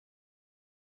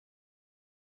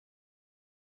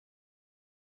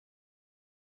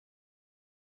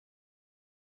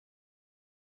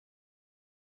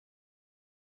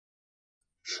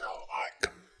Shall I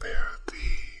compare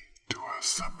thee to a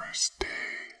summer's day?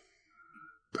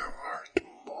 Thou art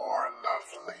more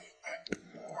lovely and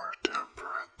more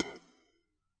temperate.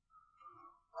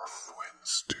 Of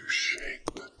winds do shake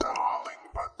the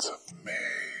darling buds of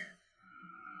May,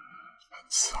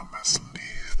 and summer's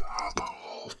leave hath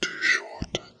all too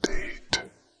short a date.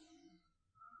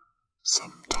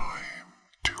 Sometime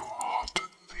too hot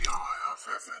the eye of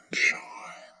heaven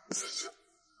shines,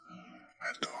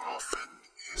 and often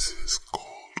is his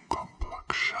cold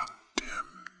complexion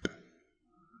dimmed,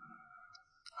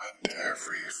 and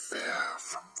every fair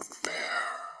from fair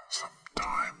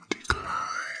sometime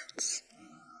declines,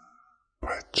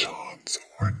 by chance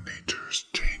or nature's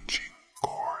changing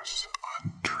course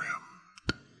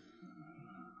untrimmed.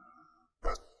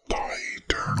 But thy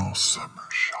eternal summer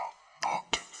shall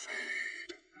not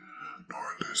fade,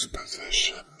 nor lose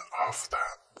possession of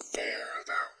that fair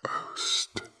thou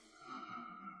owest,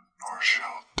 nor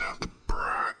shall death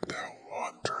brag thou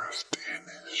wanderest in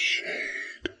his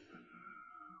shade,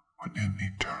 when in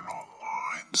eternal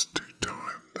lines to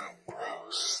time thou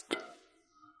growest.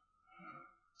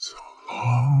 So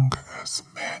long as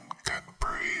men can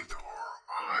breathe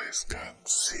or eyes can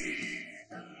see,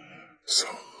 so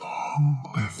long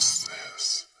lives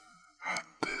this, and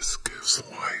this gives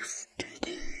life to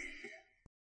thee.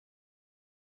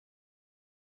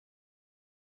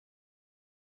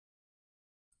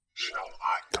 Shall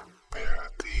I compare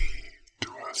thee to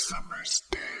a summer's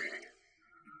day?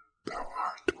 Thou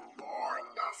art more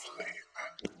lovely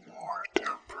and more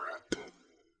temperate.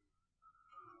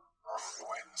 Of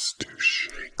winds do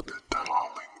shake the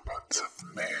darling buds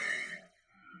of May,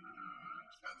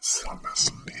 and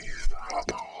summer's leave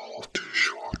hath all too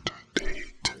short a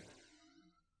date.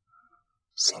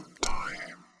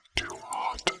 Sometime too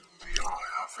hot the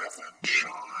eye of heaven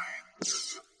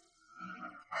shines,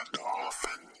 and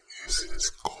often is his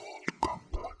cold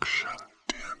complexion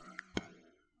dimmed,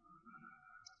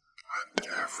 and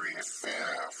every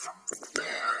fair from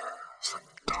fair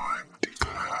sometime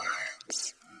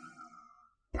declines,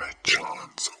 by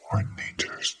chance or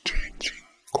nature's changing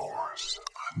course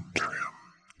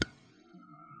untrimmed.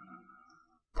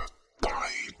 But thy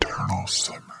eternal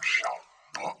summer shall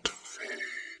not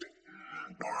fade,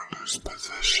 nor lose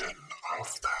possession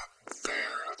of that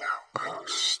fair thou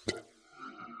owest,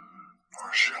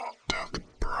 nor shall death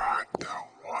brag thou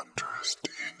wanderest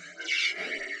in his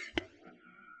shade,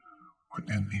 when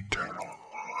in eternal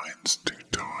lines to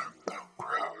time thou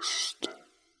growest.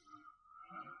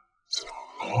 So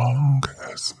long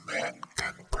as men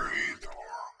can breathe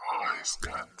or eyes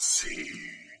can see,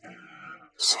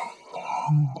 so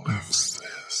long lives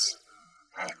this,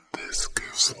 and this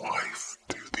gives life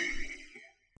to thee.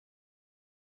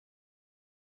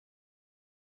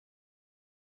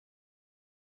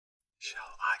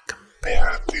 Shall I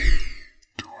compare thee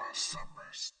to a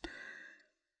summer's day?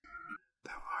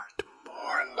 Thou art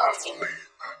more lovely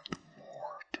and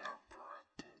more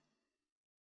temperate.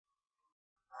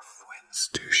 Of winds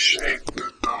do shake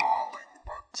the darling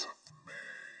buds of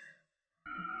May,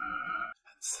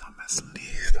 and summer's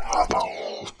leave hath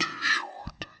all too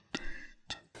short a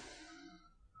date.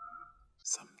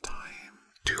 Sometime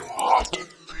too hot in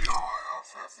the eye of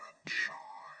heaven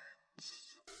shines,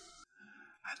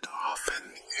 and often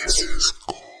is his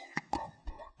cold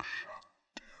complexion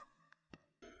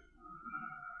dimmed,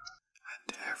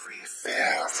 and every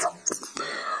fair from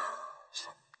fair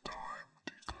sometime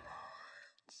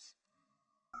declines,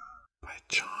 by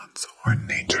chance or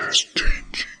nature's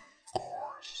changing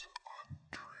course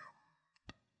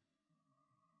untrimmed.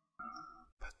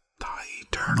 But thy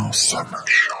eternal summer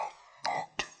shall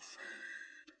not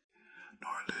fade,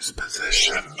 nor lose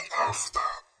possession of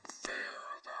that fair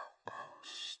thou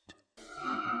owest,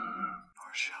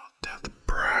 nor shall death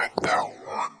brag thou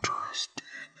wanderest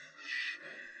in his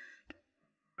shade,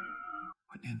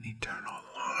 when in eternal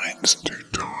lines to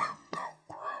time thou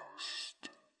growest.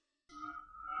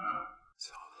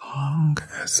 So long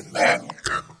as men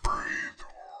can breathe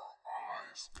or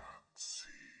eyes can see,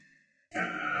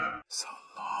 so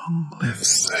long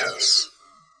lives this,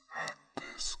 and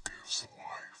this gives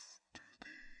life to thee.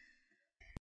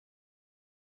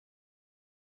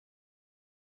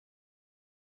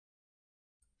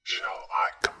 Shall I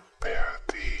compare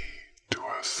thee to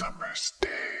a summer's day?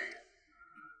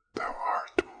 Thou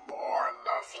art more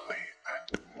lovely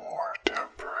and more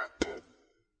temperate.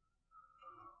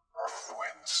 Of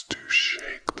winds do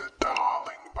shake the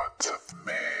darling buds of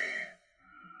May,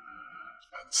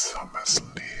 and summer's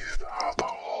leave hath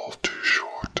all too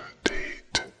short a date.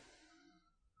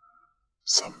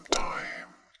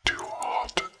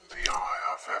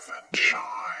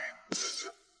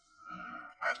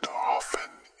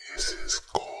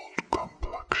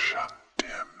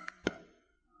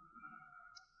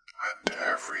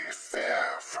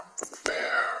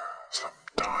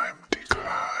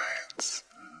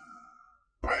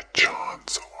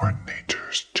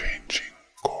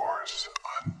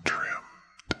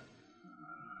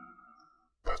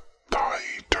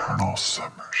 eternal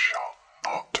summer shall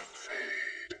not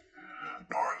fade,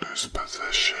 nor lose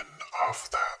possession of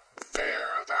that fair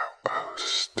thou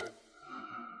owest,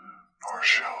 nor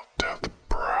shall death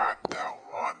brag thou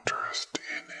wanderest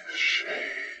in his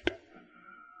shade,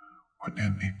 when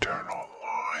in eternal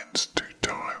lines to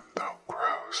time thou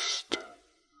growest.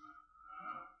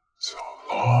 So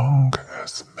long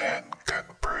as men can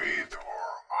breathe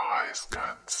or eyes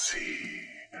can see,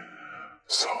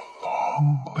 so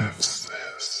long lives